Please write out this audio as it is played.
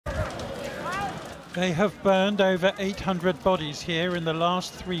They have burned over 800 bodies here in the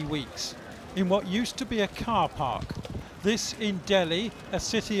last 3 weeks, in what used to be a car park. This in Delhi, a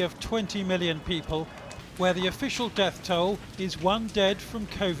city of 20 million people, where the official death toll is 1 dead from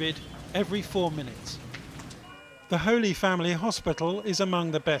COVID every 4 minutes. The Holy Family Hospital is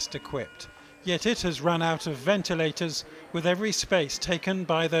among the best equipped, yet it has run out of ventilators, with every space taken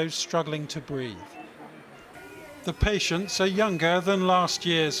by those struggling to breathe. The patients are younger than last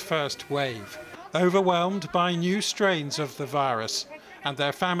year's first wave, overwhelmed by new strains of the virus, and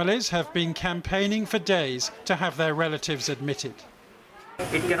their families have been campaigning for days to have their relatives admitted.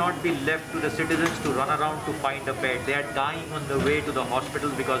 It cannot be left to the citizens to run around to find a bed. They are dying on the way to the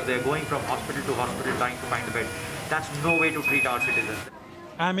hospital because they are going from hospital to hospital trying to find a bed. That's no way to treat our citizens.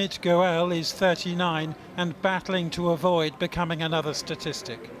 Amit Goel is 39 and battling to avoid becoming another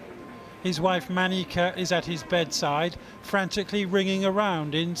statistic. His wife Manika is at his bedside, frantically ringing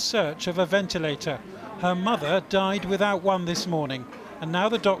around in search of a ventilator. Her mother died without one this morning, and now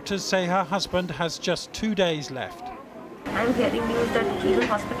the doctors say her husband has just 2 days left. I'm hearing news that even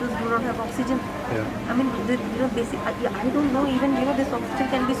hospitals do not have oxygen. Yeah. I mean, I don't know even, this oxygen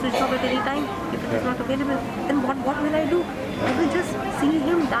can be switched off at any time. If it is not available, then what will I do? I will just see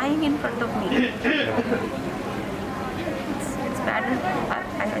him dying in front of me. It's bad.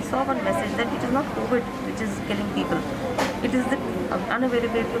 I saw one message that it is not COVID which is killing people. It is the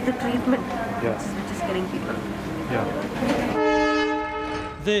unavailability of the treatment which is killing people.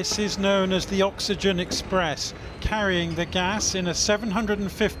 This is known as the Oxygen Express, carrying the gas in a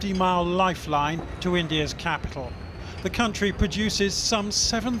 750-mile lifeline to India's capital. The country produces some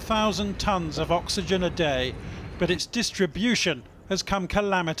 7,000 tons of oxygen a day, but its distribution has come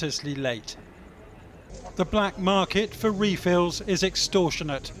calamitously late. The black market for refills is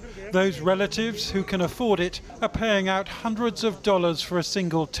extortionate. Those relatives who can afford it are paying out hundreds of dollars for a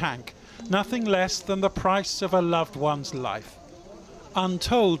single tank, nothing less than the price of a loved one's life.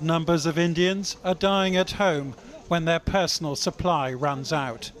 Untold numbers of Indians are dying at home when their personal supply runs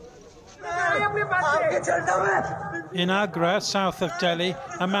out. In Agra, south of Delhi,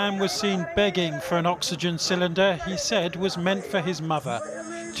 a man was seen begging for an oxygen cylinder he said was meant for his mother.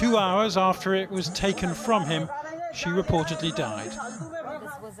 2 hours after it was taken from him, she reportedly died.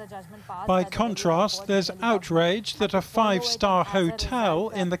 By contrast, there's outrage that a 5-star hotel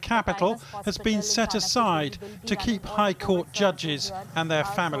in the capital has been set aside to keep High Court judges and their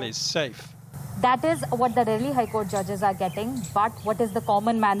families safe. That is what the Delhi High Court judges are getting, but what is the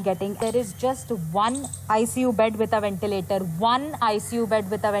common man getting? There is just one ICU bed with a ventilator, one ICU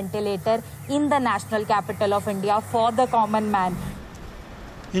bed with a ventilator in the national capital of India for the common man.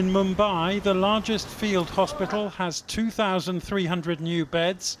 In Mumbai, the largest field hospital has 2,300 new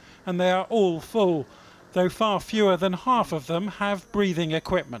beds, and they are all full, though far fewer than half of them have breathing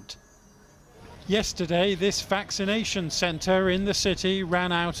equipment. Yesterday, this vaccination centre in the city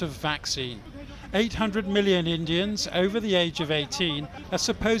ran out of vaccine. 800 million Indians over the age of 18 are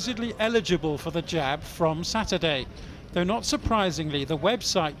supposedly eligible for the jab from Saturday, though not surprisingly, the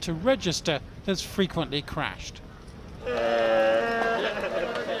website to register has frequently crashed.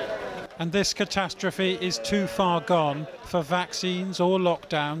 And this catastrophe is too far gone for vaccines or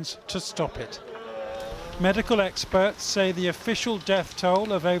lockdowns to stop it. Medical experts say the official death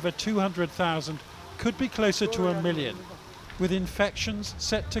toll of over 200,000 could be closer to 1 million, with infections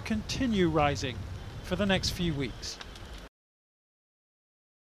set to continue rising for the next few weeks.